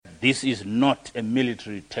This is not a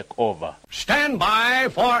military takeover. Stand by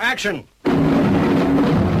for action.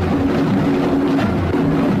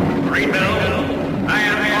 Greenville, I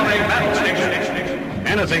am on a battle station.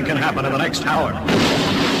 Anything can happen in the next hour.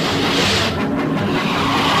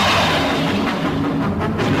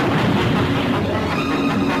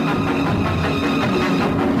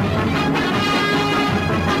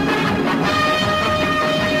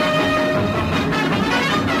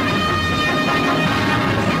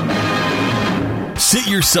 Sit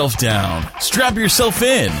yourself down, strap yourself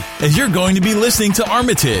in, as you're going to be listening to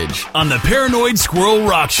Armitage on the Paranoid Squirrel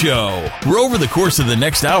Rock Show, where over the course of the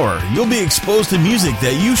next hour, you'll be exposed to music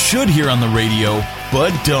that you should hear on the radio,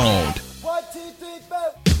 but don't. 1, 2, 3, 4.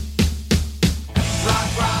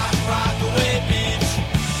 Rock, rock, rock away, bitch.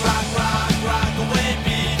 Rock, rock, rock away,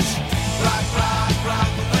 bitch. Rock, rock,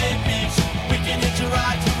 rock away, bitch. We can hit you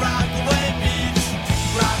right to rock away, bitch.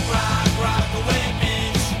 Rock, rock, rock away,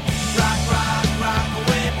 bitch. Rock, rock, rock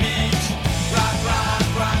away, bitch. Rock, rock,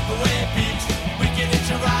 rock away, bitch. We can hit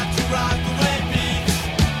you right to rock away, bitch.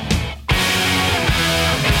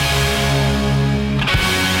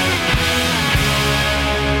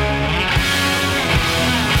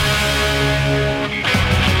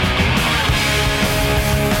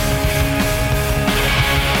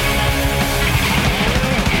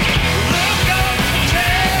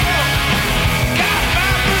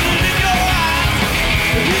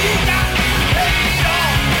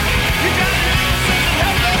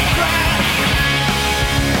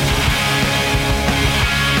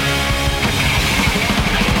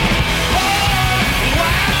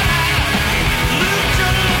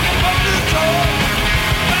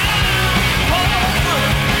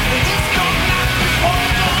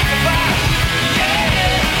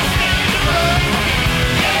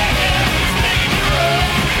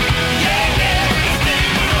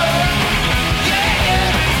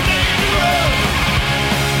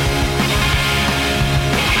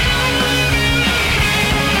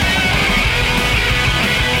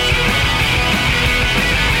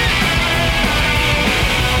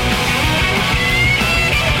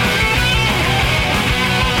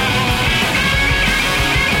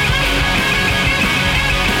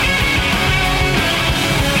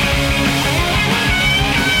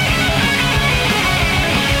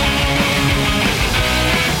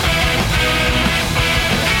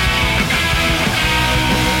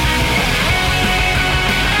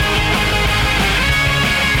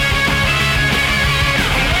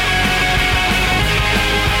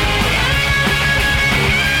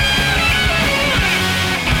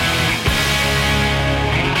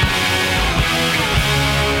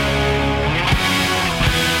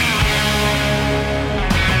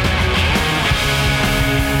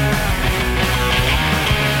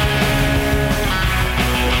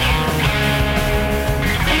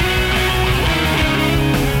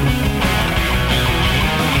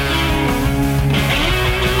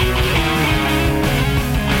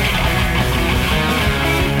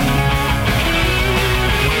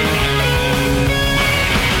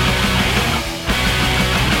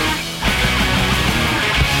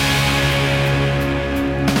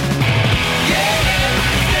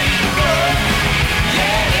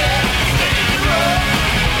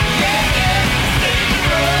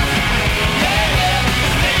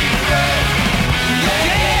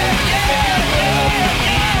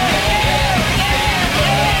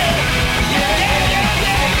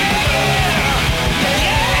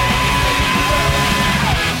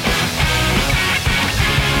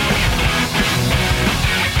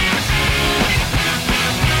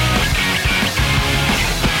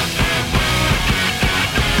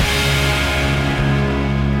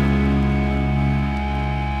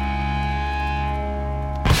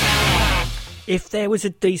 If there was a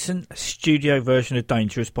decent studio version of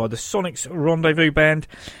Dangerous by the Sonics Rendezvous Band,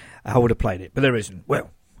 I would have played it, but there isn't. Well,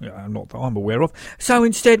 not that I'm aware of. So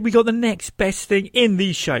instead, we got the next best thing in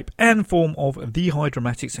the shape and form of the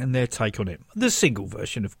Hydromatics and their take on it. The single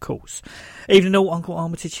version, of course. Evening all, Uncle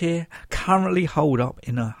Armitage here, currently holed up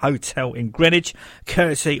in a hotel in Greenwich,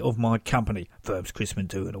 courtesy of my company, Verbs, Chrisman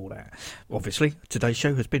Do and all that. Obviously, today's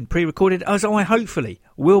show has been pre-recorded, as I hopefully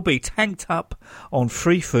will be tanked up on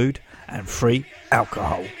free food and free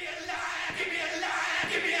alcohol.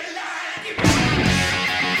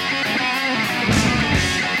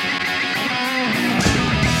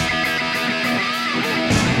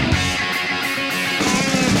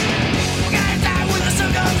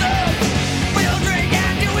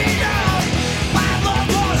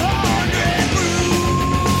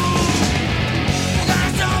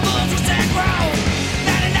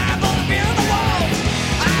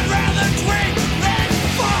 I'd rather drink than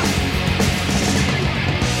fuck.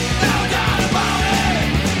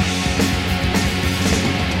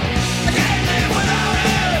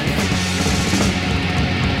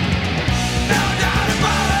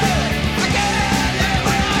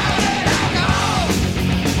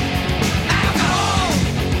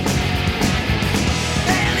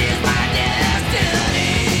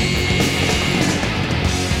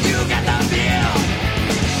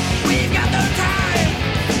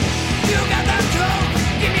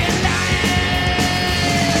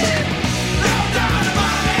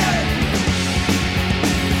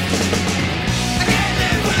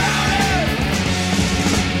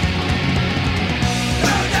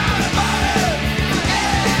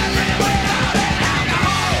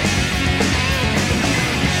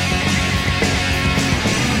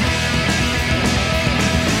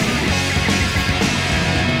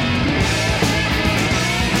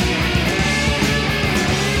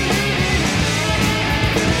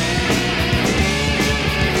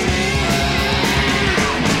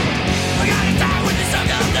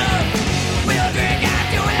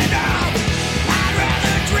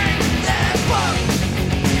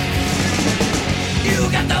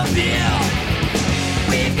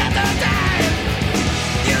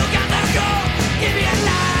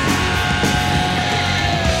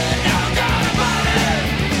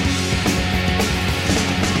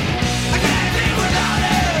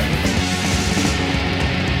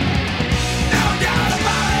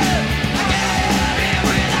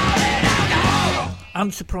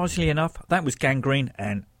 unsurprisingly enough, that was Gangrene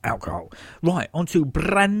and Alcohol. Right, on to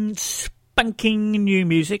brand spanking new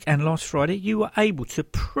music, and last Friday you were able to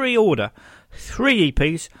pre-order 3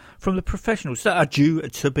 EPs from the Professionals that are due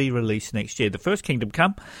to be released next year. The first, Kingdom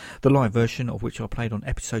Come, the live version of which I played on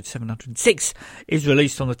episode 706, is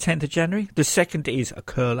released on the 10th of January. The second is A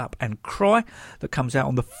Curl Up and Cry, that comes out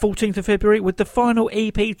on the 14th of February, with the final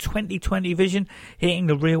EP, 2020 Vision, hitting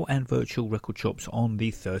the real and virtual record shops on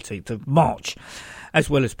the 13th of March. As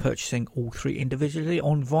well as purchasing all 3 individually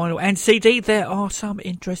on vinyl and CD, there are some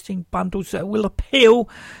interesting bundles that will appeal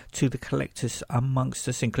to the collectors amongst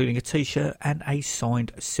us, including a t-shirt and a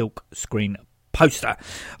signed silk screen poster.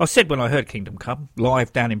 I said when I heard Kingdom Come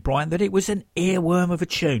live down in Brighton that it was an earworm of a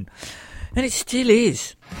tune, and it still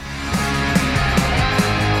is.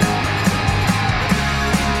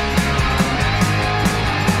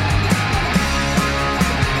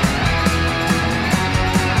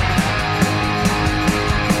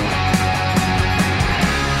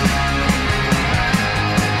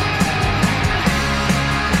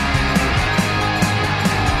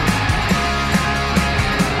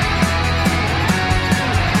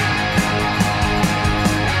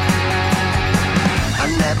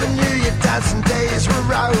 Dozen days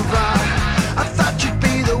were over. I thought you'd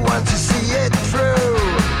be the one to see it through.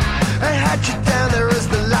 I had you down there as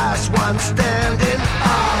the last one standing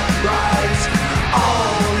upright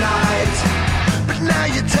all night. But now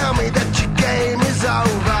you tell me that your game is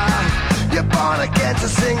over. You're born again to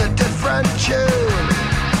sing a different tune.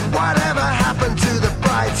 Whatever happened to the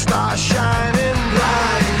bright star shining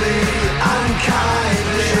brightly,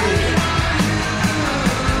 unkindly?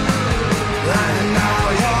 And now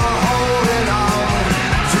you're holding on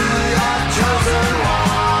to your chosen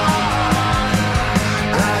one.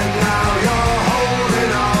 And now you're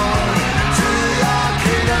holding on to your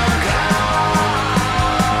kingdom come.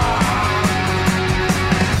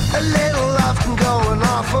 A little love can go an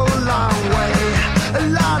awful long way. A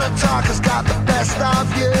lot of talk has got the best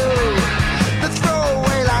of you. The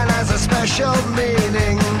throwaway line has a special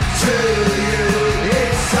meaning to you.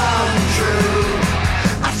 It's untrue.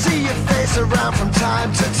 I see your face around from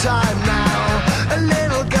time to time now. A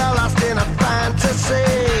little girl lost in a fantasy.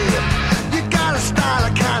 You got a style, a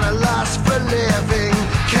kind of lust for living.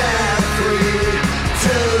 Carefree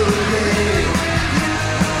to me.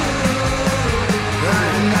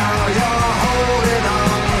 And now you're holding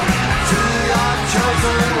on to your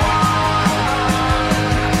chosen one.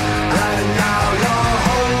 And now you're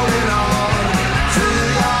holding on to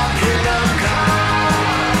your kingdom come.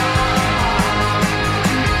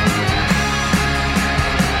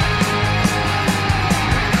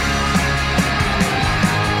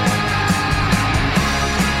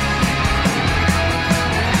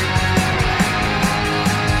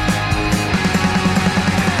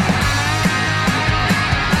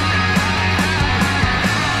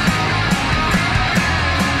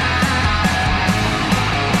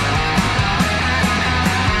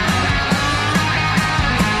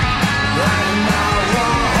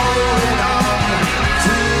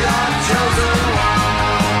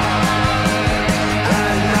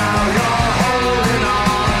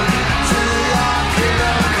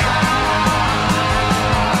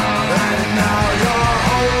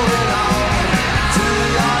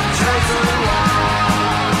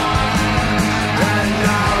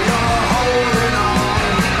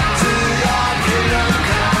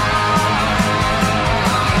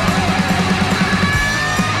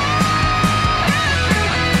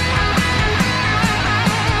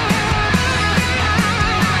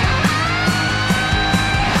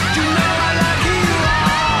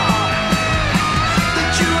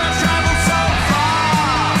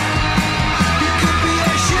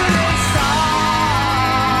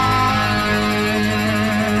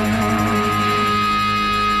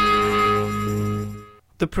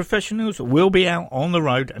 The Professionals will be out on the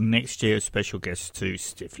road next year as special guests to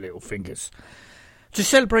Stiff Little Fingers. To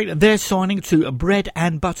celebrate their signing to Bread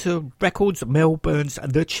and Butter Records, Melbourne's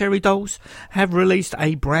The Cherry Dolls have released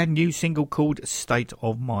a brand new single called State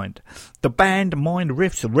of Mind. The band mind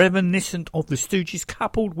riffs reminiscent of the Stooges,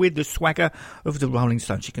 coupled with the swagger of the Rolling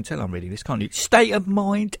Stones. You can tell I'm reading this, can't you? State of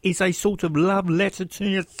Mind is a sort of love letter to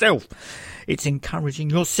yourself. It's encouraging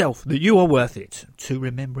yourself that you are worth it, to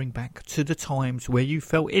remembering back to the times where you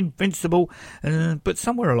felt invincible, but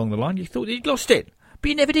somewhere along the line you thought you'd lost it, but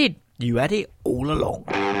you never did. You had it all along.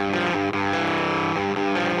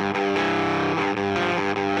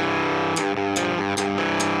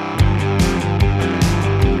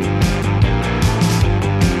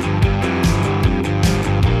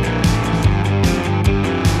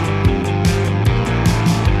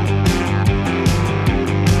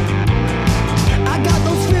 I got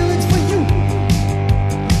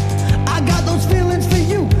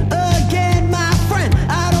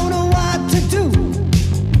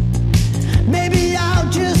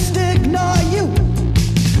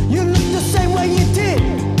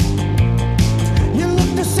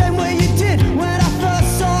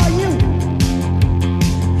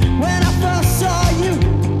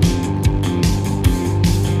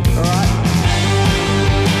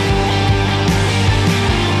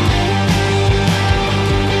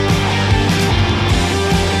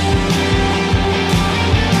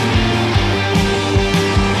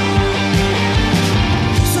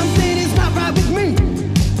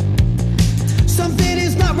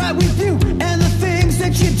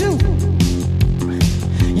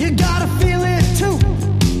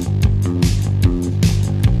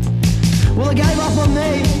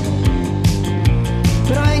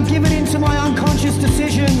given in to my unconscious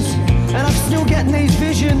decisions, and I'm still getting these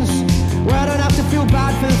visions where I don't have to feel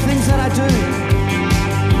bad for the things that I do,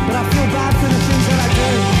 but I feel bad for the things that I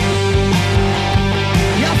do.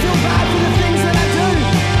 Yeah, I feel bad for the things that I do.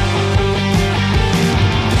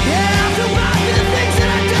 Yeah, I feel bad for the things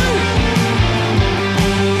that I do.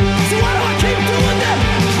 So why do I keep doing them?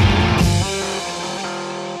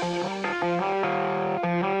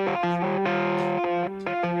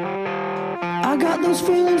 I got those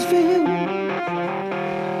feelings for you.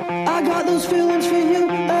 I got those feelings for you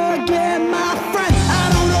again, my friend. I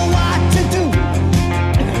don't know what to do.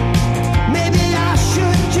 Maybe I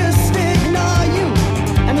should just ignore you.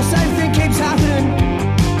 And the same thing keeps happening.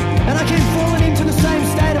 And I keep falling into the same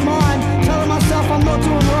state of mind, telling myself I'm not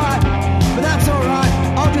doing right. But that's alright,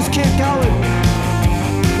 I'll just keep going.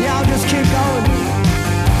 Yeah, I'll just keep going.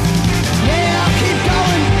 Yeah, I'll keep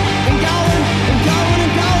going and going and going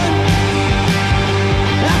and going.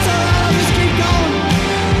 That's alright, I'll just keep going.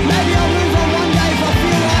 Maybe I'll move on one day if I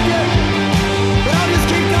feel like it. But I'll just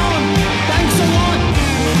keep going. Thanks a lot.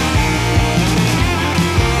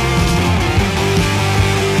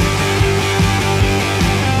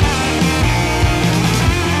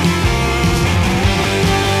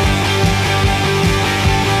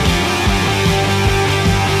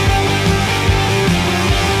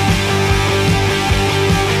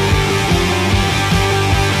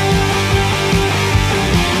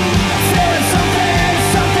 Feeling something,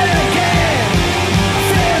 something again.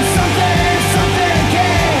 Feeling something, something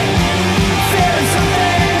again. Feeling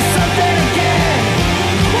something, something again.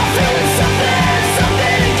 I'm feeling something,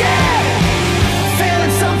 something again.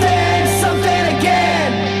 Feeling something, something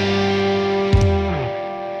again.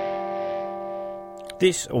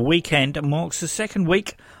 This weekend marks the second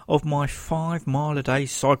week of my 5 mile a day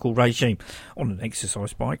cycle regime. On an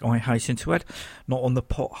exercise bike, I hasten to add, not on the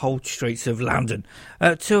potholed streets of London.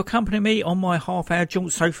 To accompany me on my half-hour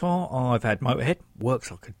jaunt so far, I've had Motorhead, works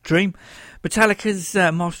like a dream. Metallica's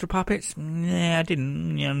Master of Puppets,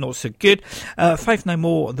 not so good. Faith No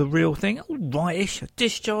More, The Real Thing, all right-ish.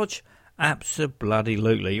 Discharge,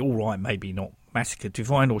 abso-bloody-lutely. All right, maybe not Massacre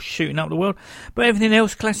Divine or Shooting Up the World, but everything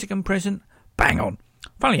else, classic and present, bang on.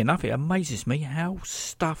 Funnily enough, it amazes me how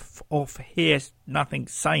stuff off Hear Nothing,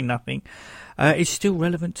 Say Nothing is still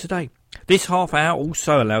relevant today. This half hour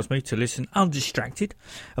also allows me to listen undistracted,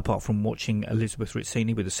 apart from watching Elizabeth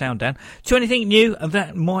Rizzini with the sound down, to anything new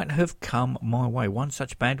that might have come my way. One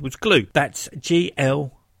such band was Gloo. That's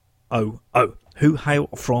Gloo, who hail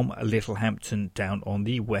from Littlehampton down on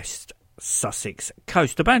the West Sussex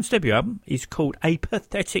coast. The band's debut album is called A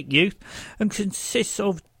Pathetic Youth and consists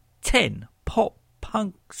of 10 pop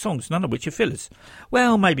punk songs, none of which are fillers.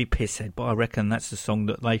 Well, maybe Pisshead, but I reckon that's the song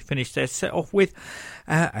that they finished their set off with,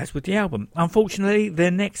 as with the album. Unfortunately,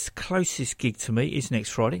 their next closest gig to me is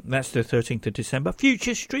next Friday. That's the 13th of December.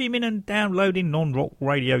 Future streaming and downloading non-rock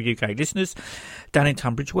radio UK listeners down in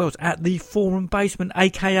Tunbridge Wells at the Forum Basement,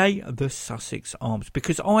 aka the Sussex Arms,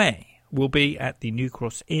 because I will be at the New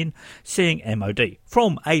Cross Inn seeing MOD.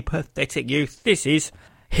 From A Pathetic Youth, this is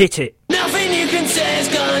Hit It. Nothing you can say is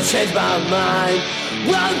gonna change my mind.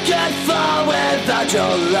 Won't get far without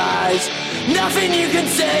your lies. Nothing you can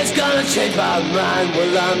say is gonna change my mind.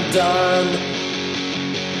 Well, I'm done.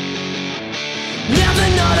 Never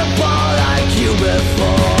known a ball like you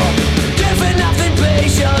before. Giving nothing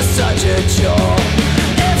peace, you're such a chore.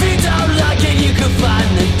 If you don't like it, you can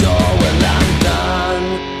find the door. Well, I'm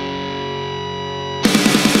done.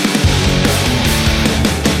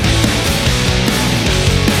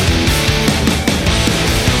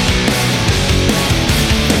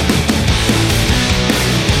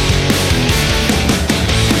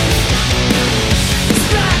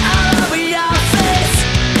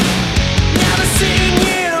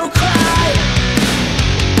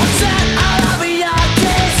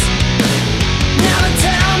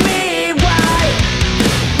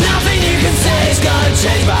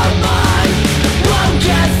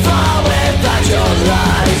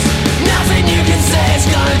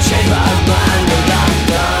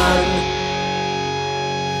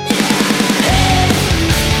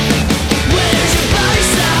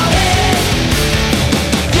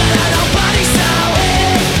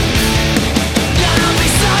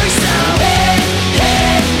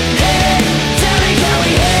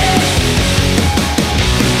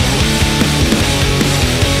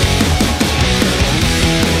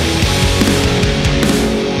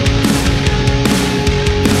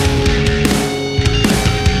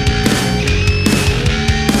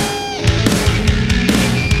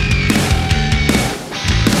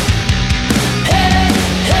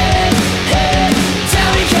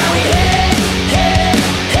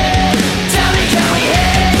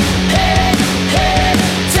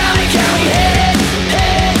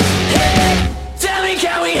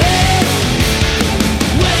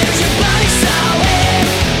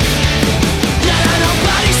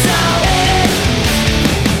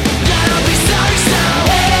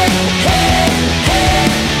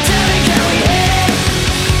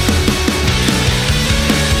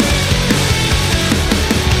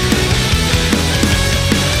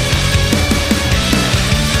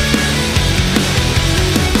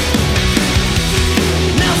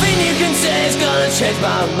 change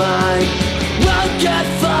my mind. Won't get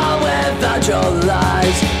far without your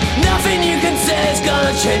lies. Nothing you can say is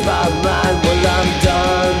gonna change my mind. Well, I'm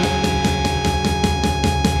done.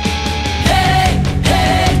 Hey,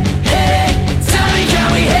 hey, hey, tell me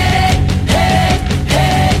can we hey, hey,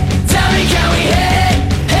 hey, tell me can we hey,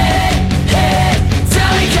 hey, hey,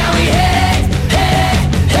 tell me can we hey, hey,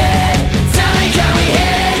 hey, tell me can we hey.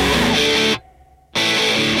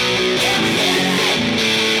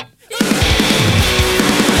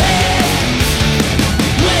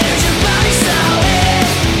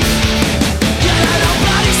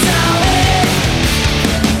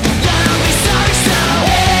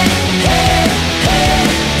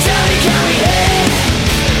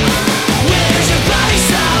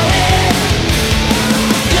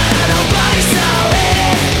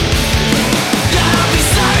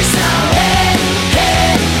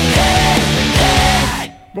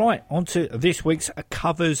 Right, on to this week's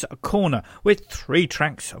Covers Corner, with 3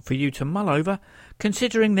 tracks for you to mull over,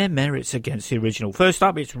 considering their merits against the original. First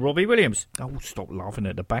up, it's Robbie Williams. Oh, stop laughing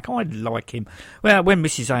at the back. I like him. Well, when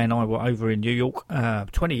Mrs. A and I were over in New York,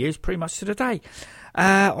 20 years, pretty much to the day,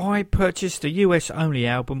 I purchased the US-only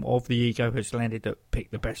album of The Ego Has Landed that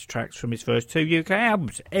picked the best tracks from his first 2 UK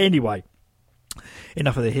albums. Anyway,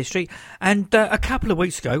 enough of the history. And a couple of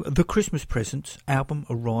weeks ago, the Christmas Presents album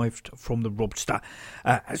arrived from the Robster.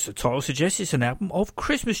 As the title suggests, it's an album of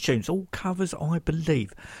Christmas tunes, all covers, I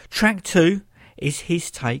believe. Track 2 is his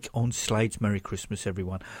take on Slade's Merry Christmas,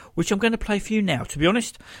 Everyone, which I'm going to play for you now. To be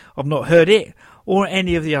honest, I've not heard it or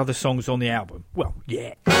any of the other songs on the album. Well,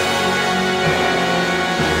 yeah.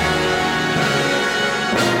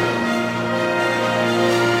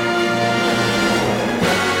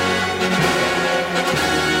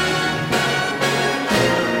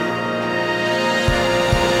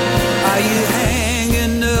 Are you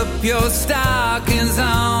hanging up your stockings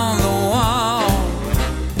on the wall?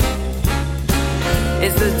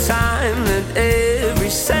 It's the time that every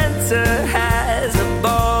Santa has a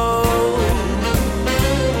ball.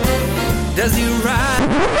 Does he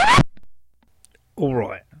ride? All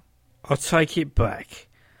right, I'll take it back.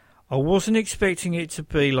 I wasn't expecting it to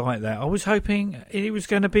be like that. I was hoping it was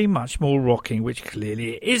going to be much more rocking, which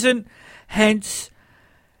clearly it isn't. Hence,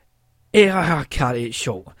 I cut it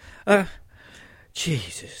short.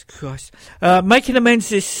 Jesus Christ. Making amends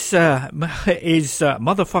this is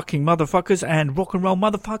Motherfucking Motherfuckers and Rock and Roll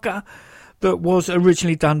Motherfucker that was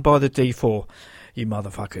originally done by the D4. You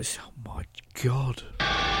motherfuckers. Oh my God.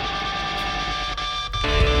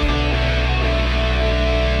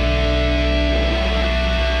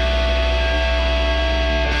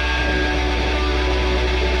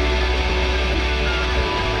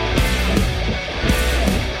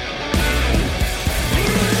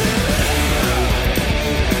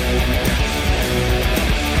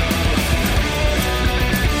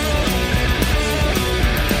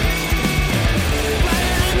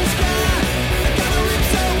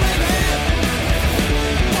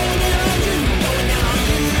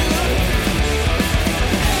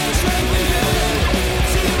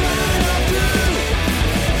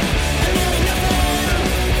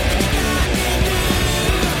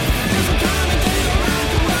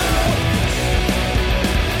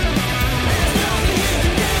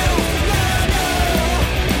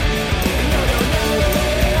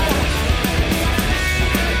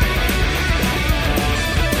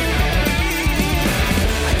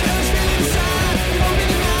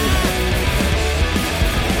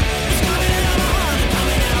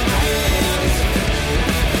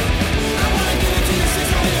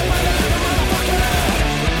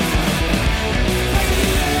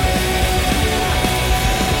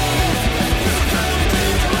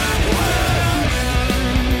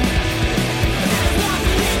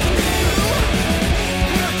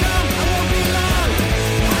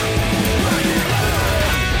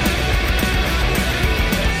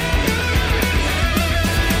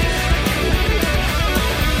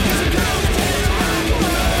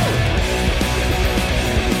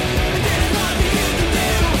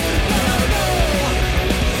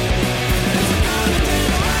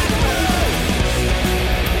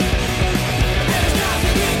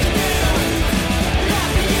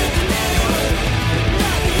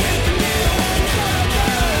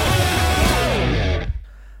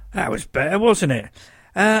 Was better, wasn't it?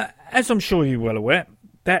 As I'm sure you're well aware,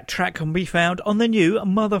 that track can be found on the new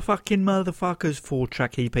Motherfuckin Motherfuckers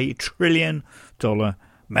 4-track EP, $1 Trillion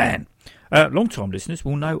Man. Long-time listeners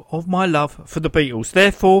will know of my love for the Beatles.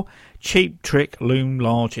 Therefore, Cheap Trick loom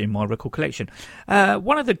large in my record collection.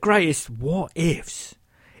 One of the greatest what-ifs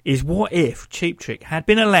is what if Cheap Trick had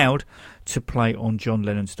been allowed to play on John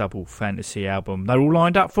Lennon's double fantasy album. They're all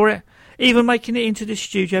lined up for it. even making it into the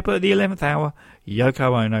studio, but at the 11th hour,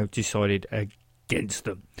 Yoko Ono decided against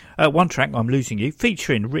them. One track, I'm Losing You,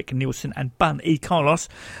 featuring Rick Nielsen and Bun E. Carlos,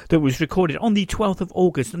 that was recorded on the 12th of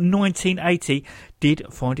August 1980, did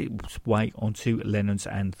find its way onto Lennon's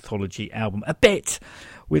anthology album, a bit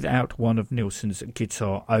without one of Nielsen's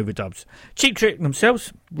guitar overdubs. Cheap Trick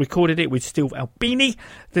themselves recorded it with Steve Albini,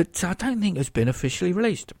 that I don't think has been officially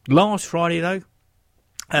released. Last Friday, though,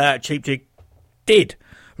 Cheap Trick did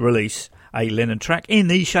release a Lennon track in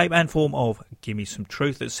the shape and form of Gimme Some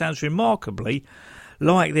Truth that sounds remarkably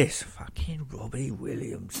like this. Fucking Robbie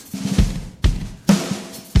Williams.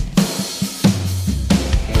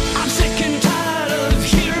 I'm sick and tired of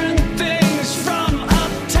hearing things from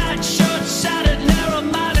uptight, short-sighted,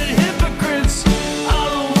 narrow-minded hypocrites. All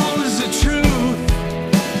I want is the truth.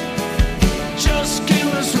 Just give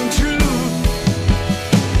me some truth.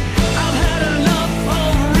 I've had enough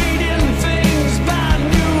of reading things by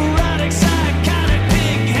neurotic, psychotic,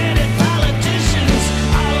 pig-headed politicians.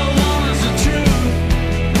 All I want is the truth.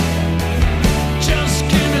 Just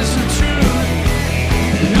give me some truth.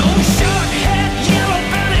 No short-haired,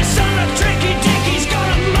 yellow-bellied son of Tricky Dickie's got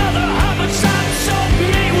a mother homicide, sold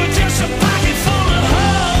me with just a pocket full of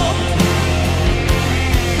hope.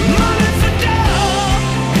 Money for dough,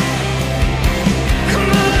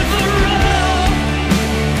 money for roll.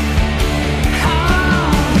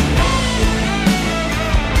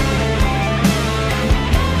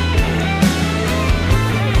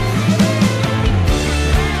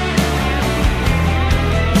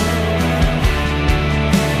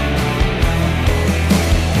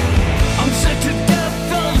 I'm sick to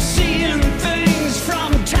death of seeing things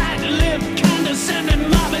from tight-lipped, condescending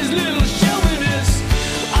mommy's little chauvinists.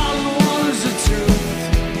 All I want is the truth.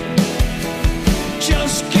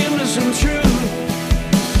 Just give me some truth.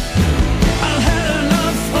 I've had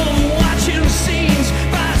enough of watching scenes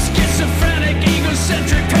by schizophrenic,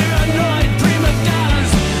 egocentric, paranoid prima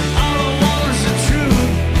donnas. All I want is the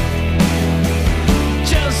truth.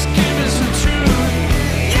 Just give me some truth.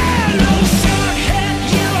 Yeah, no short-haired,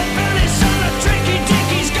 yellow-bellied son of Tricky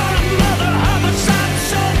Dickie's got a mother homicide,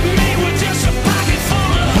 sold me with just a pocket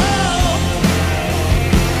full of hope.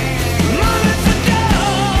 Money for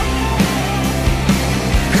dough,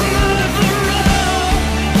 money for roll.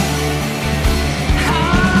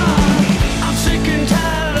 I'm sick and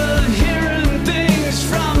tired of hearing things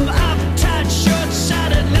from uptight,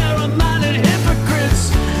 short-sighted, narrow-minded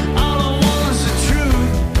hypocrites. All I want is the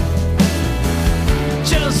truth.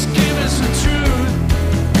 Just give me some truth.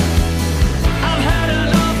 I've had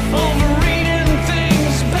enough of reading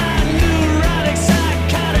things by neurotic,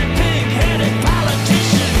 psychotic, pig-headed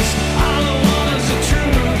politicians. All I want is the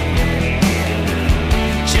truth.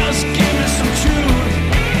 Just give me some truth.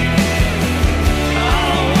 All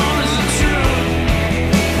I want is the truth.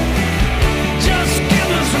 Just give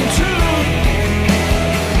me some truth.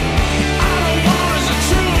 All I want is the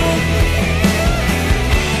truth.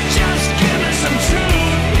 Just give me some truth.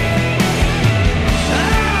 All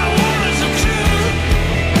I want is the truth.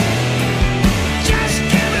 Just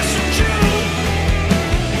give me some truth.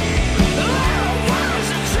 All I want is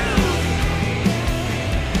the truth.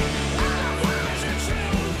 All I want is the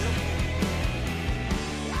truth.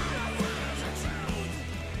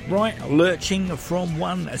 Right, lurching from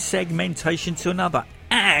one segmentation to another.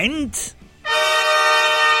 And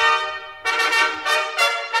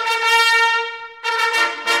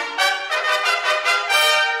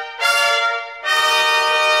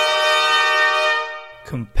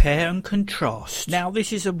compare and contrast. Now,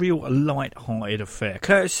 this is a real light-hearted affair,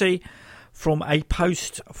 courtesy from a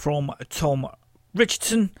post from Tom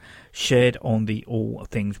Richardson, shared on the All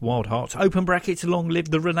Things Wild Hearts, open brackets, long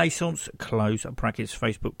live the Renaissance, close brackets,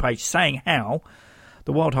 Facebook page, saying how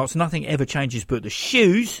the Wild Hearts, nothing ever changes but the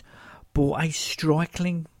shoes, bore a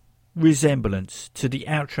striking resemblance to the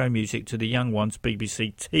outro music to the Young Ones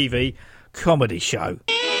BBC TV comedy show.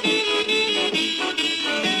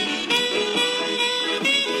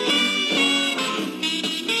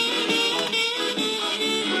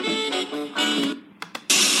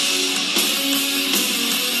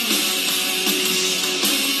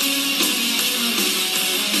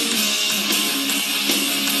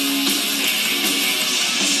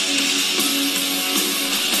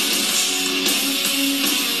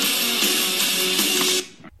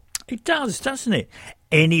 It does, doesn't it?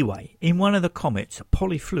 Anyway, in one of the comments,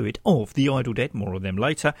 Polyfluid of The Idle Dead, more of them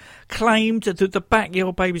later, claimed that the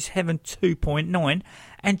Backyard Babies Heaven 2.9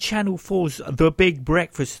 and Channel 4's The Big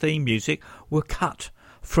Breakfast theme music were cut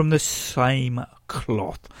from the same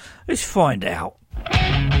cloth. Let's find out.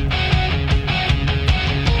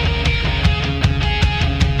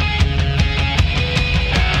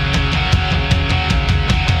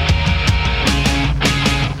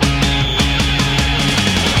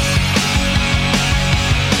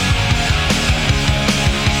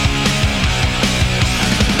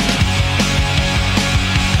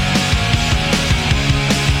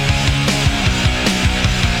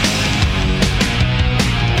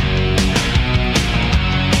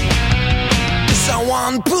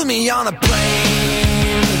 put me on a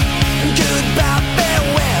plane. Goodbye,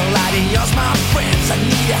 farewell, adios, my friends. I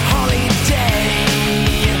need a holiday.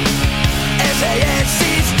 SAS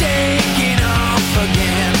is taking off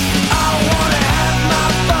again. I wanna have my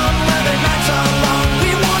fun when the nights are long.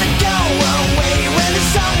 We wanna go away where the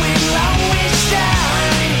sun will always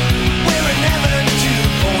shine. We're an Evan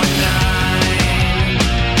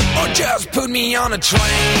 2.9. Or just put me on a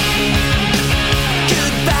train.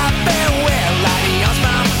 Goodbye, farewell, adios,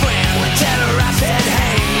 my friend. Tell her I said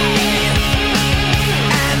hey.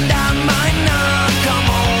 And I might not come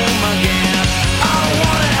home again. I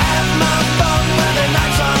wanna have my fun when the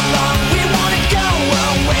nights are long. We wanna go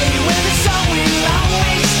away where the sun will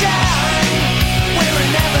always shine. We're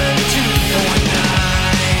an Evan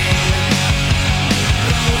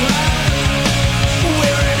 2.9.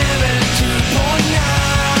 We're an Evan 2.9.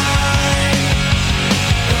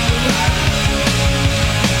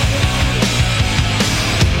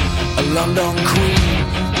 A London queen,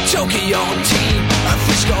 Tokyo team, a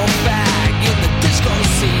Frisco bag in the disco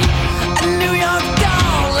scene, a New York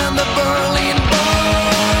doll and the Berlin boys.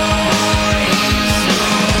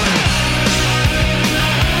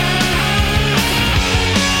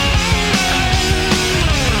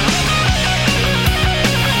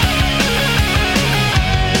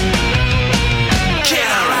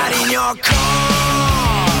 Can I ride in your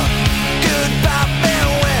car? Goodbye,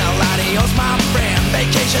 farewell, adios, my friend.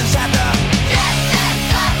 Vacations at the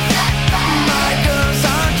my girls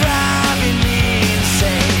are driving me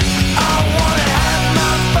insane. I wanna have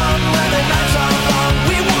my fun when the nights are long.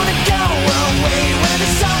 We wanna go away where the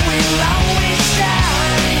sun will always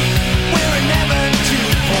shine. We're an Evan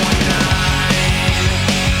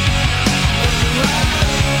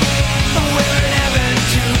 2.9. We're an Evan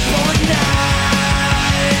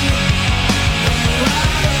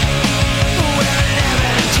 2.9. We're an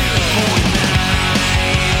Evan 2.9.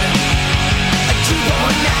 2.9, Evan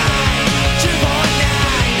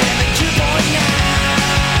 2.9,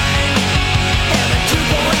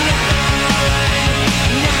 Evan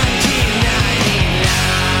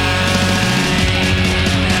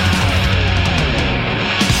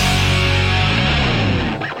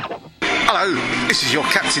 1999. Hello, this is your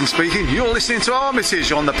captain speaking. You're listening to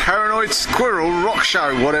Armitage on the Paranoid Squirrel Rock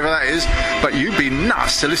Show, whatever that is. But you'd be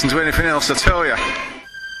nuts to listen to anything else, I tell you.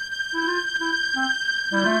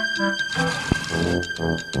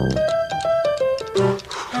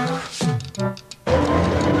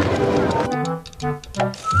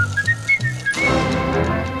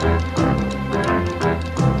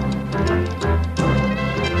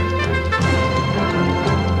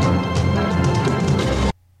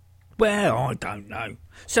 Well, I don't know.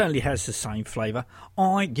 Certainly has the same flavour.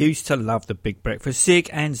 I used to love the Big Breakfast. Zig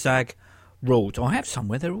and Zag ruled. I have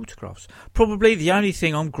somewhere their autographs. Probably the only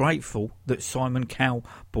thing I'm grateful that Simon Cowell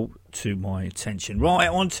brought to my attention. Right,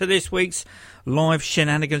 on to this week's live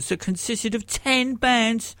shenanigans that consisted of 10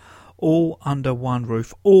 bands, all under one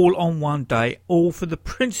roof, all on one day, all for the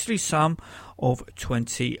princely sum of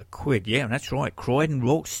 20 quid. Yeah, that's right, Croydon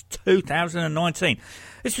Rocks 2019.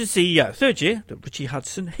 This was the third year that Richie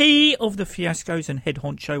Hudson, he of the Fiascos and head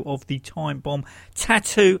honcho of the Time Bomb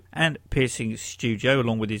Tattoo and Piercing Studio,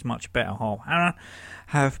 along with his much better half Hannah,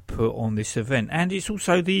 have put on this event. And it's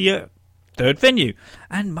also the third venue,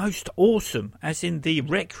 and most awesome, as in the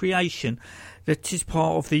recreation that is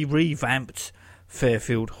part of the revamped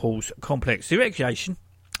Fairfield Halls complex. The recreation,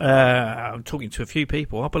 I'm talking to a few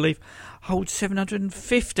people, I believe, holds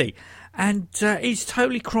 750, and is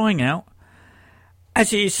totally crying out,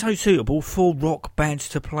 as it is so suitable for rock bands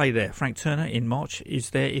to play there. Frank Turner in March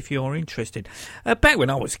is there if you are interested. Back when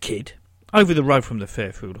I was a kid, over the road from the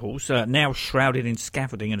Fairfield Halls, now shrouded in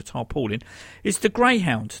scaffolding and a tarpaulin, is the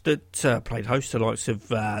Greyhound that played host to the likes of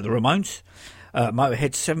the Ramones.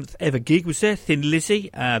 Motorhead's 7th ever gig was there, Thin Lizzy,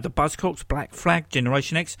 the Buzzcocks, Black Flag,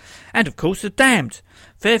 Generation X, and of course the Damned.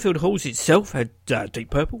 Fairfield Halls itself had Deep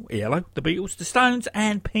Purple, ELO, the Beatles, the Stones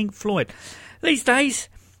and Pink Floyd. These days,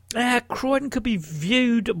 Croydon could be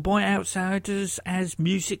viewed by outsiders as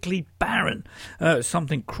musically barren,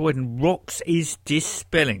 something Croydon Rocks is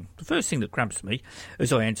dispelling. The first thing that grabs me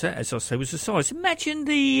as I enter, as I say, was the size. Imagine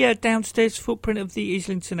the downstairs footprint of the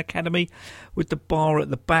Islington Academy with the bar at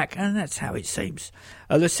the back, and that's how it seems.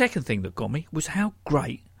 The second thing that got me was how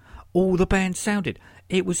great all the bands sounded.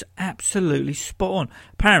 It was absolutely spot on.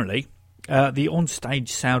 Apparently, the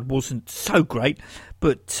on-stage sound wasn't so great,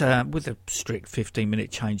 but with a strict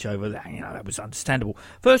 15-minute changeover, that was understandable.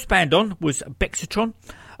 First band on was Bexatron,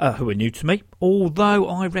 who are new to me, although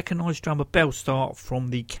I recognise drummer Bellstar from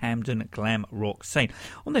the Camden glam rock scene.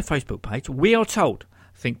 On their Facebook page, we are told,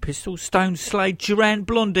 think Pistols, Stones, Slade, Duran,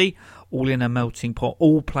 Blondie, all in a melting pot,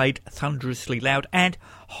 all played thunderously loud and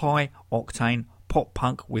high-octane pop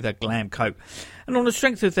punk with a glam coat. And on the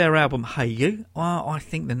strength of their album Hey You, I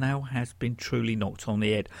think the nail has been truly knocked on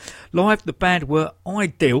the head. Live, the band were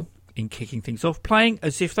ideal in kicking things off, playing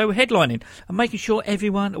as if they were headlining and making sure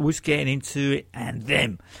everyone was getting into it and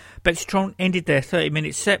them. Bexatron ended their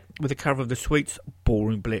 30-minute set with a cover of the Sweets'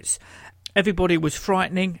 Boring Blitz. Everybody was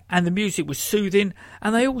frightening and the music was soothing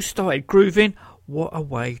and they all started grooving. What a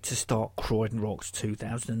way to start Croydon Rocks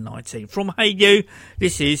 2019. From Hey You,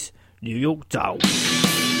 this is New York Doll.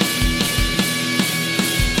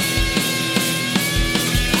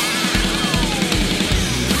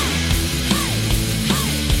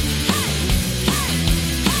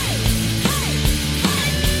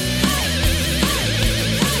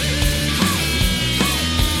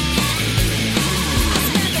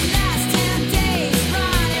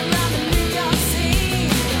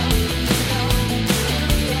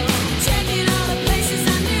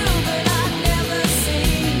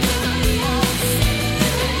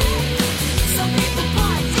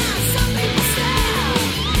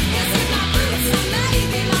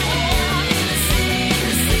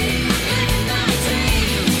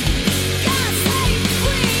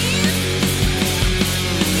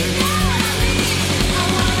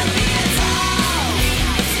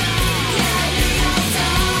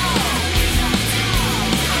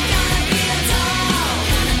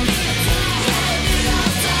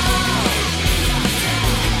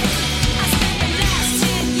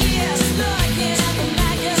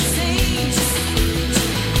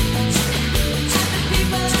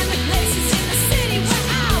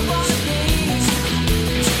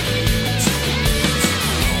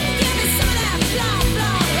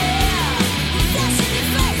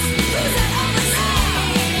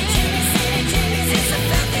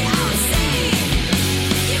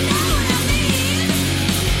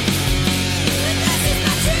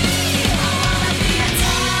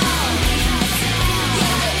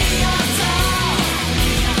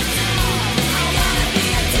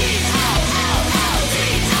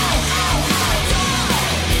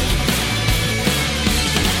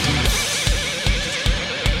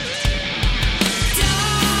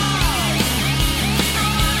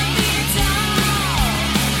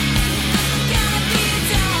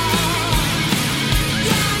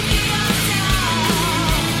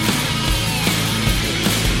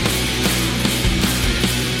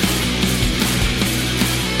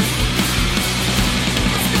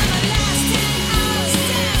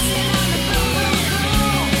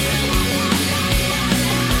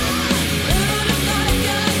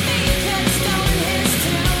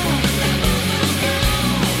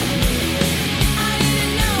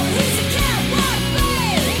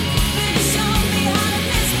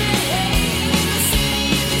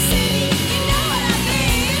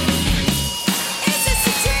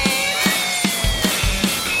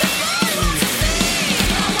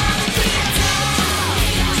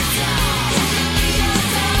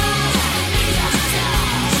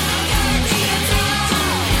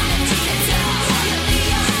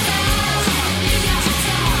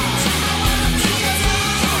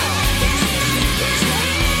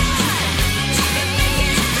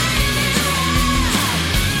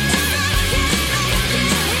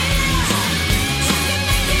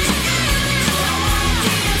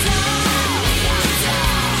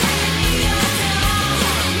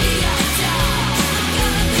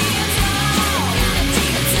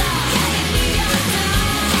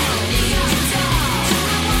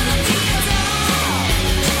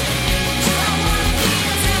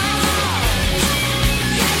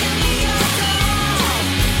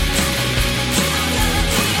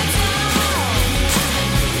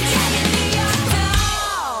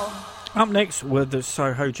 Up next were the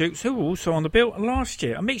Soho Dukes, who were also on the bill last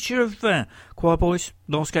year. A mixture of choir boys,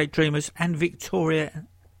 Landscape Dreamers and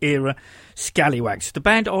Victoria-era scallywags. The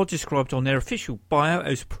band are described on their official bio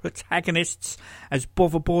as protagonists, as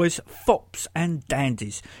bother boys, fops and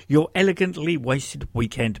dandies. Your elegantly wasted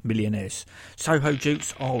weekend millionaires. Soho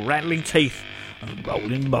Dukes are rattling teeth and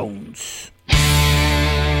rolling bones.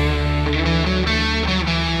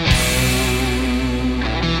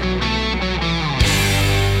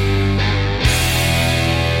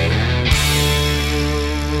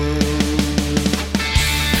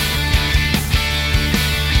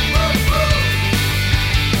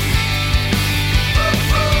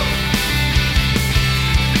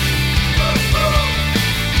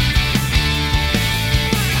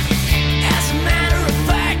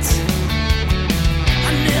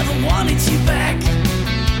 Wanted you back.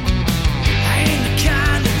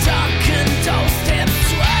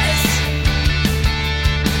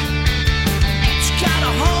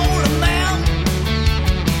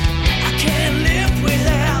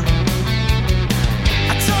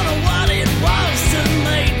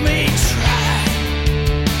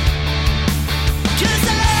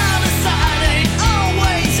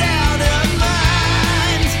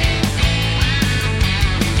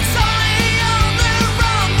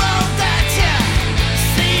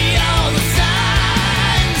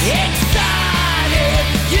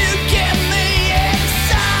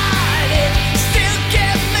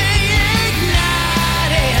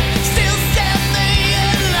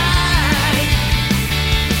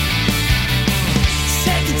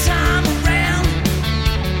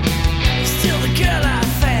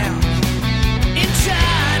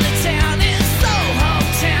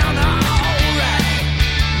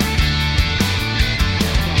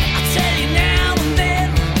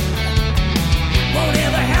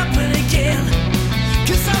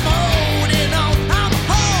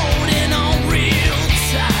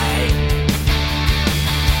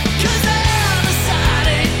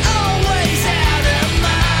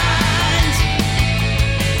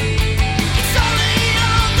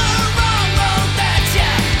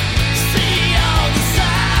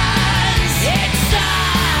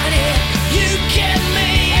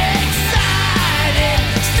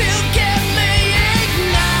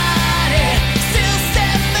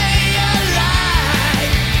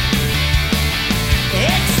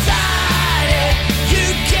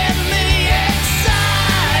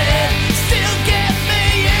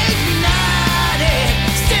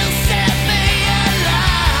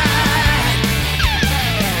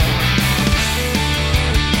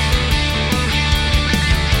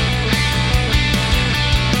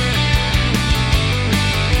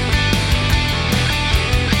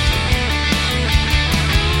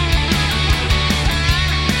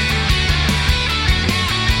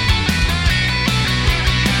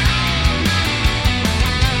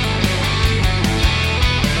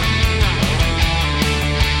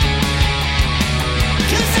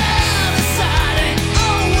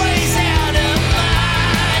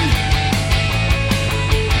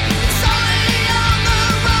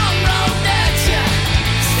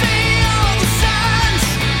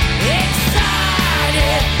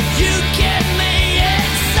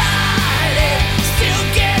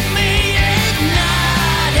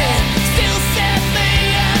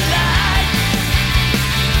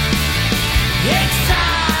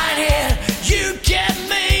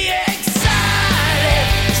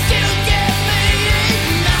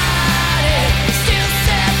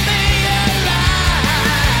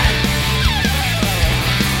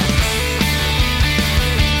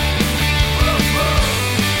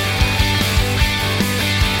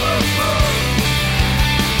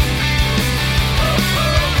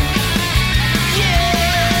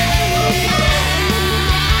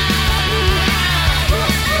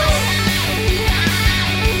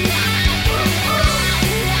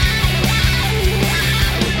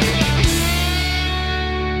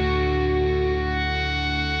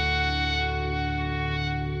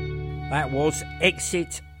 That was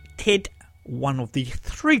Exit Ted, one of the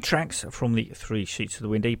 3 tracks from the 3 Sheets of the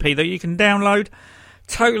Wind EP that you can download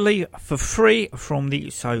totally for free from the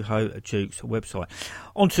Soho Dukes website.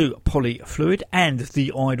 On to Polyfluid and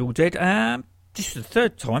the Idle Dead. This is the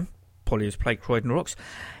 3rd time Polly has played Croydon Rocks.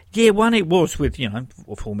 Year 1 it was with,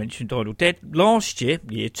 aforementioned Idle Dead. Last year,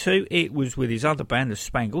 year 2, it was with his other band, the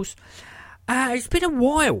Spangles. It's been a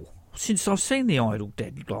while since I've seen the Idle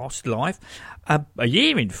Dead last live. A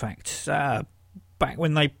year, in fact. Back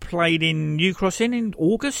when they played in New Cross Inn in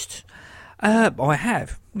August. I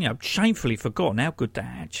have, shamefully forgotten how good they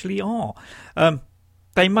actually are.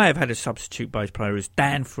 They may have had a substitute bass player as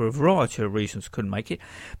Dan for a variety of reasons couldn't make it,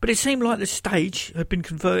 but it seemed like the stage had been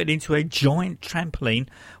converted into a giant trampoline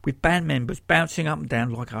with band members bouncing up and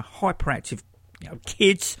down like a hyperactive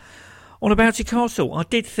kids on a bouncy castle. I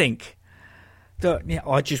did think that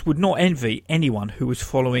I just would not envy anyone who was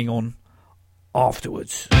following on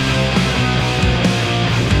afterwards.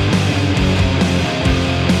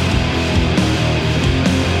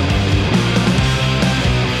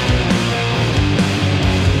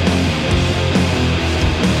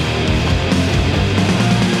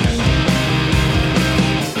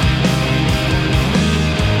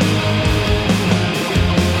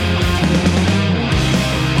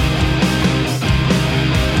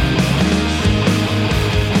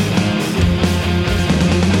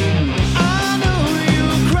 I know you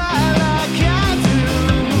cry.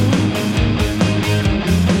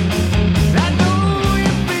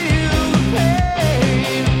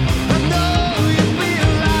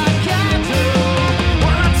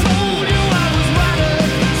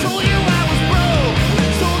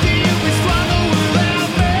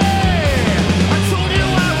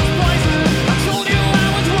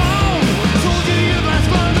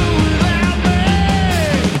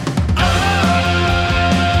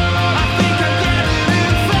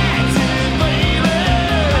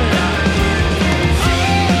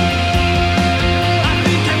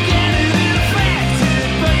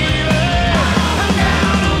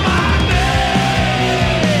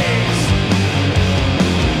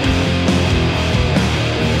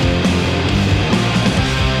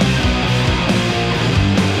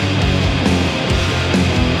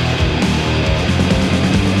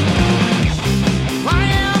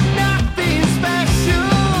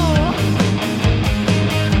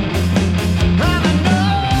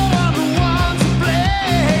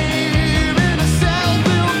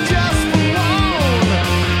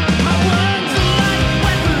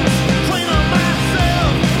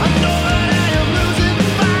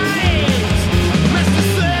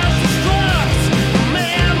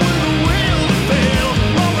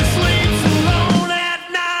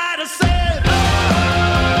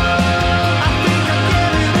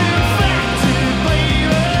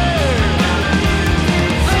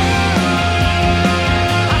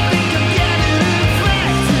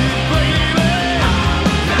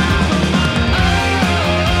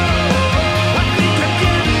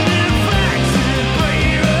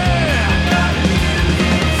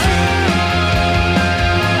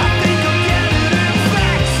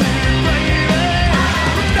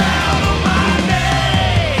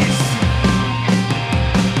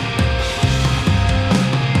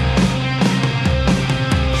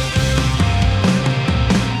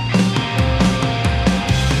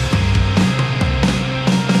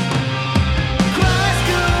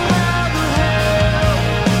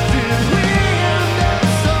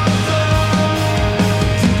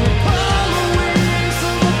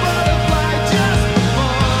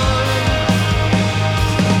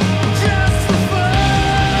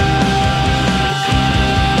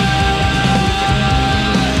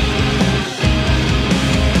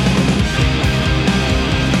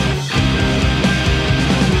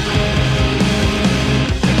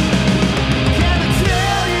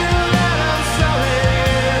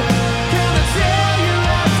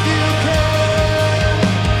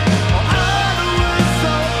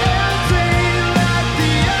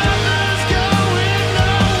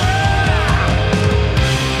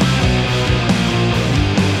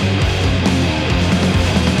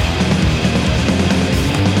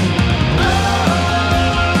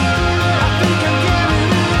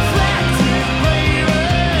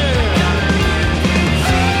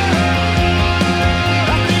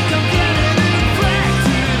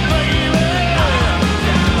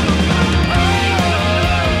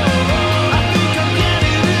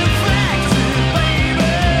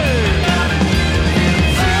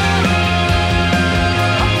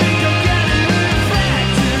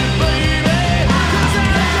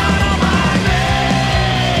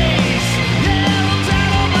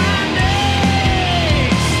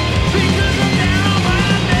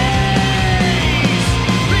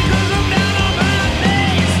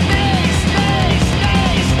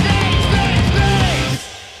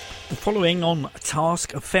 on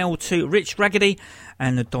task fell to Rich Ragany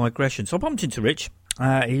and the Digressions. I bumped into Rich.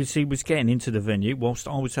 He was getting into the venue whilst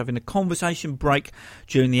I was having a conversation break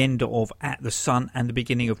during the end of At the Sun and the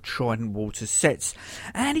beginning of Trident Water sets.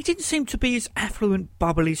 And he didn't seem to be his affluent,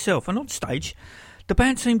 bubbly self. And on stage, the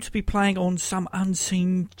band seemed to be playing on some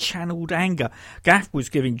unseen channelled anger. Gaff was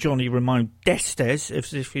giving Johnny Ramone death stares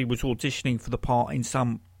as if he was auditioning for the part in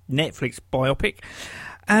some Netflix biopic.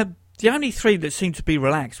 The only three that seemed to be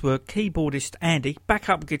relaxed were keyboardist Andy,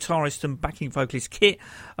 backup guitarist and backing vocalist Kit,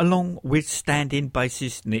 along with stand-in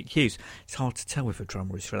bassist Nick Hughes. It's hard to tell if a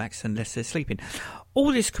drummer is relaxed unless they're sleeping.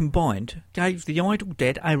 All this combined gave the Idle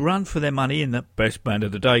Dead a run for their money in the Best Band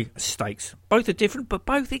of the Day stakes. Both are different, but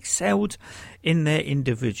both excelled in their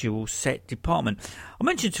individual set department. I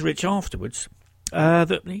mentioned to Rich afterwards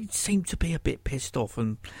that he seemed to be a bit pissed off,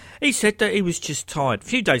 and he said that he was just tired. A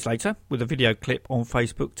few days later, with a video clip on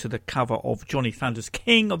Facebook to the cover of Johnny Thunder's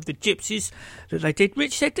King of the Gypsies that they did,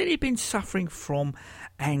 Rich said that he'd been suffering from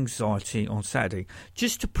anxiety on Saturday,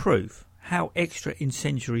 just to prove how extra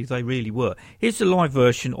incendiary they really were. Here's the live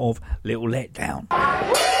version of Little Letdown.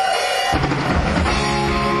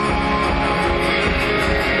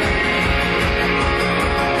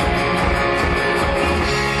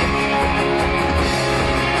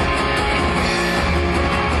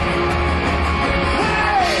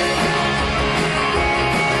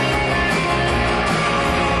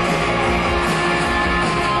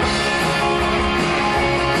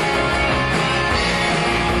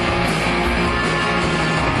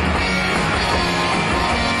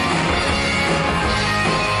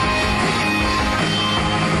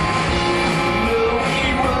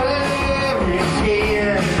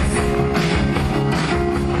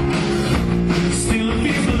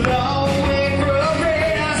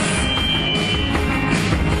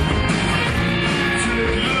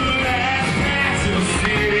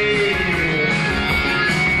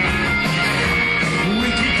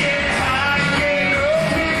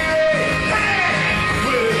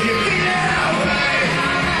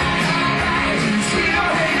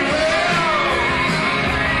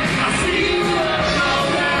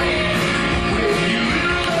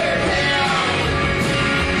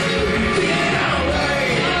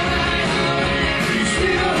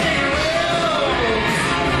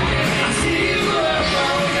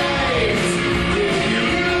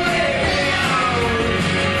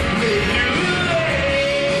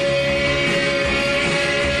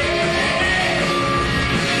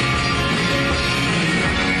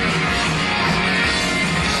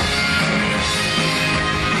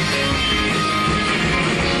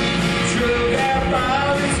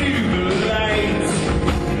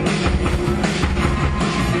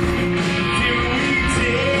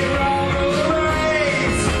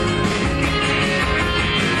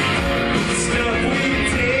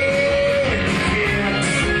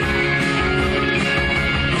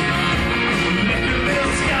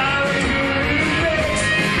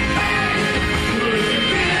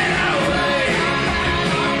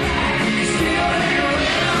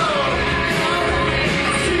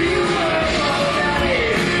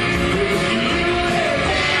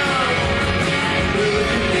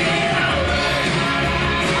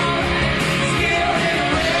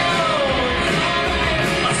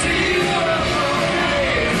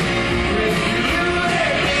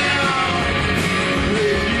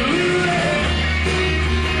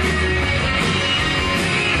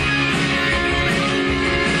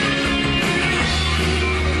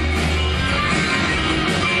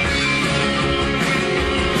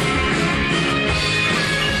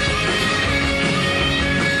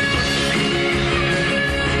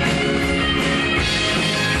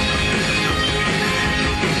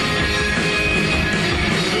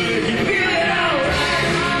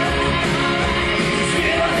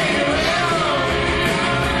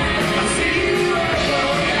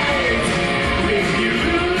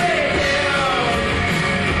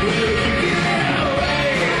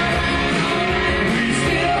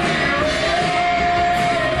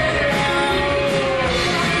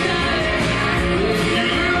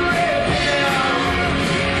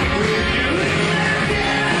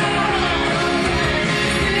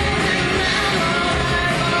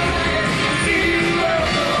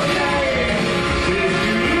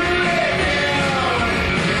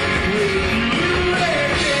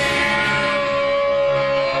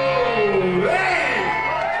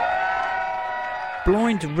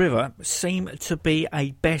 River seem to be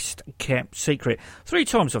a best-kept secret. 3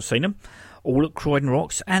 times I've seen them, all at Croydon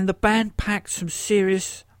Rocks, and the band packed some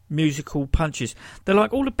serious musical punches. They're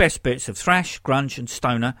like all the best bits of thrash, grunge and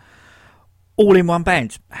stoner, all in one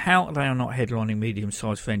band. How they are not headlining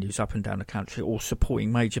medium-sized venues up and down the country or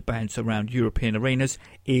supporting major bands around European arenas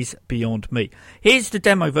is beyond me. Here's the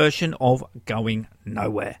demo version of Going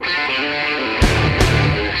Nowhere.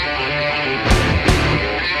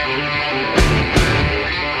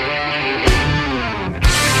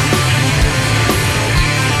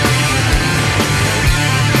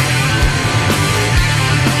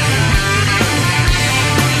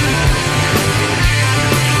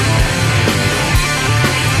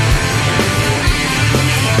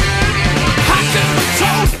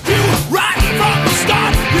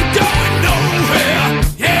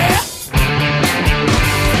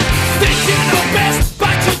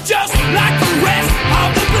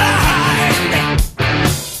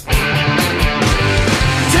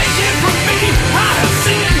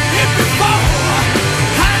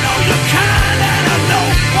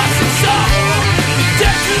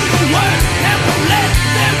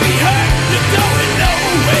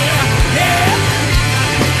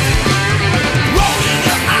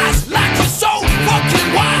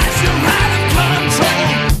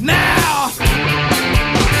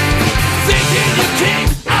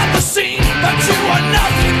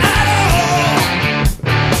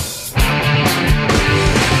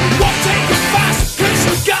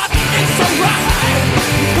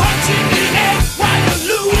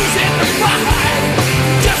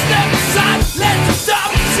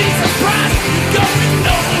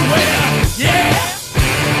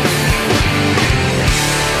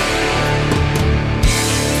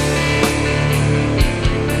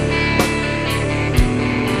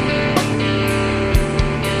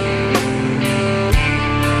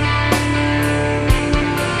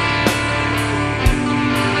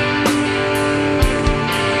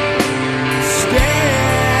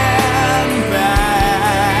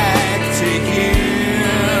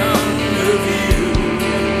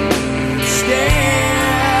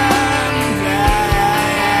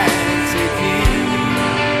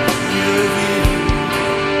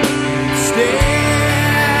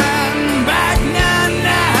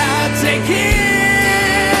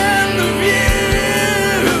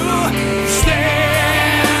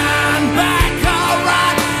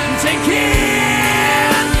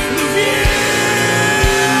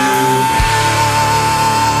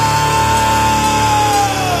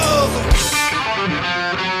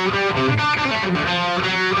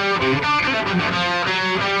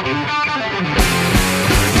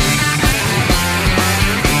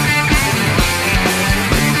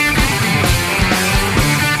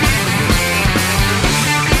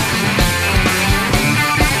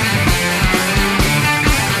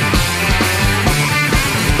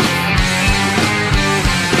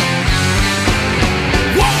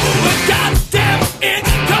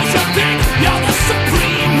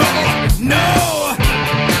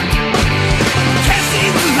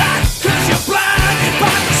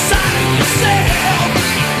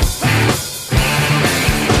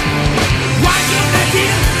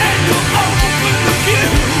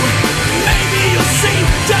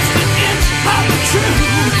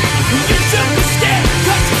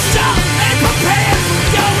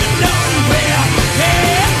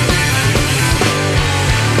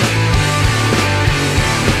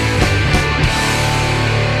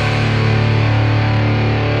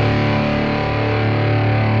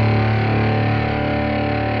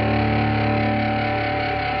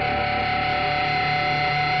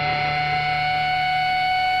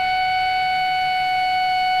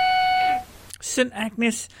 St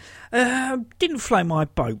Agnes didn't float my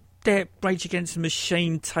boat. Their Rage Against the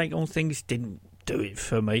Machine take on things didn't do it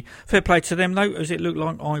for me. Fair play to them though, as it looked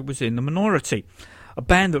like I was in the minority. A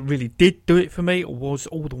band that really did do it for me was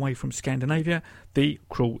all the way from Scandinavia, the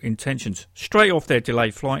Cruel Intentions. Straight off their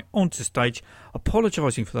delayed flight onto stage,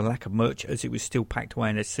 apologising for the lack of merch as it was still packed away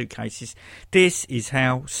in their suitcases. This is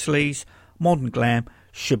how sleaze, modern glam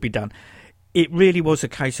should be done. It really was a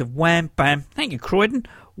case of wham, bam, thank you Croydon,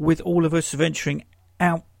 with all of us venturing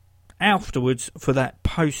out afterwards for that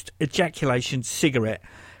post-ejaculation cigarette,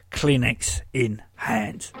 Kleenex in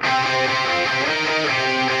hand.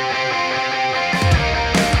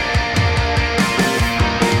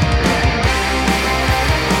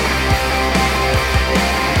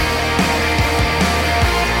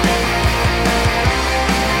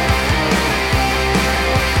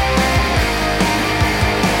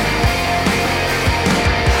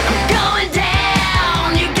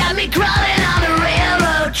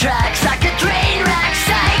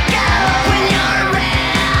 When you're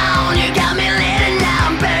around, you got me lit and now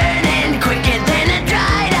I'm burning.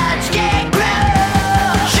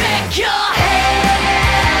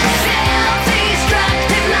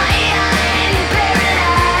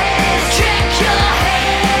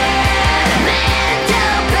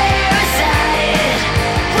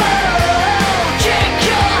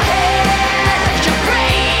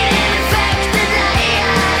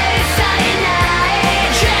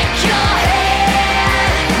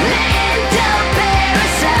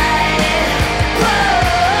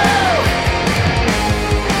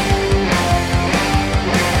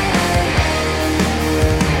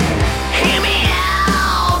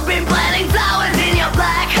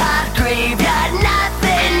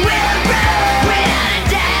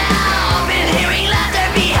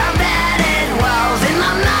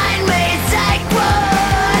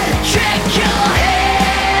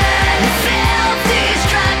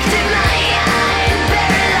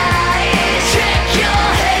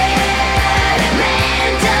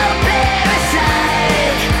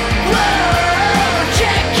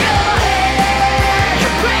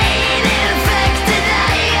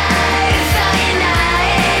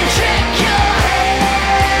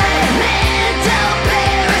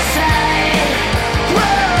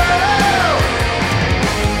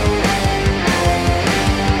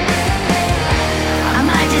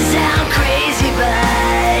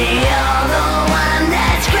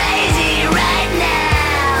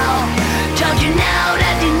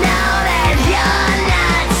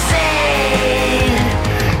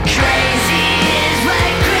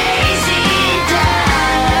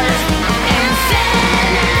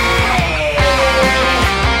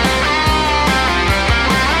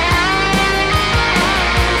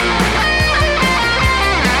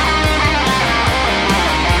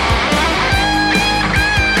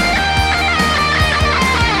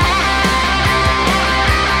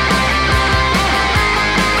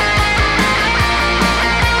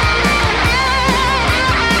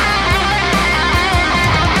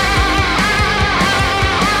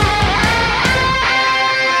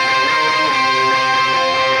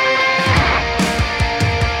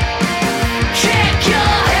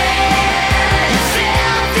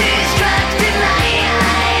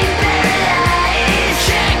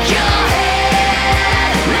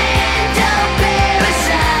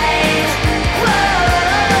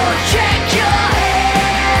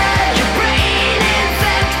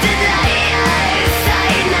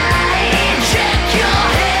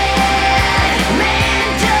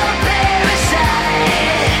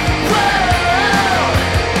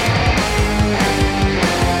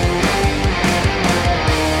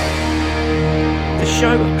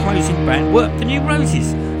 were the New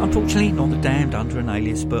Roses. Unfortunately, not the Damned under an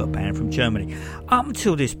alias, but a band from Germany. Up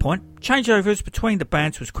until this point, changeovers between the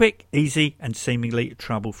bands was quick, easy, and seemingly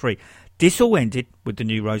trouble-free. This all ended with the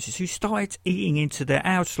New Roses, who started eating into their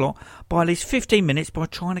hour slot by at least 15 minutes by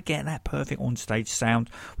trying to get that perfect onstage sound,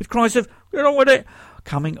 with cries of "get on with it"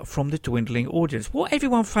 coming from the dwindling audience. What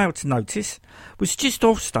everyone failed to notice was just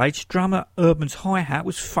off stage, drummer Urban's hi-hat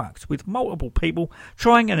was fucked, with multiple people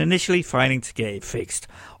trying and initially failing to get it fixed.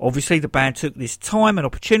 Obviously, the band took this time and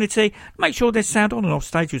opportunity to make sure their sound on and off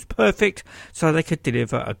stage was perfect so they could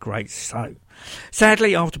deliver a great show.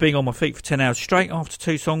 Sadly, after being on my feet for 10 hours straight after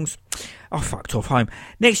 2 songs, I fucked off home.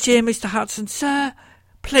 Next year, Mr. Hudson, sir,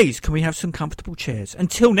 please can we have some comfortable chairs?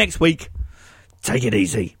 Until next week, take it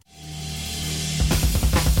easy.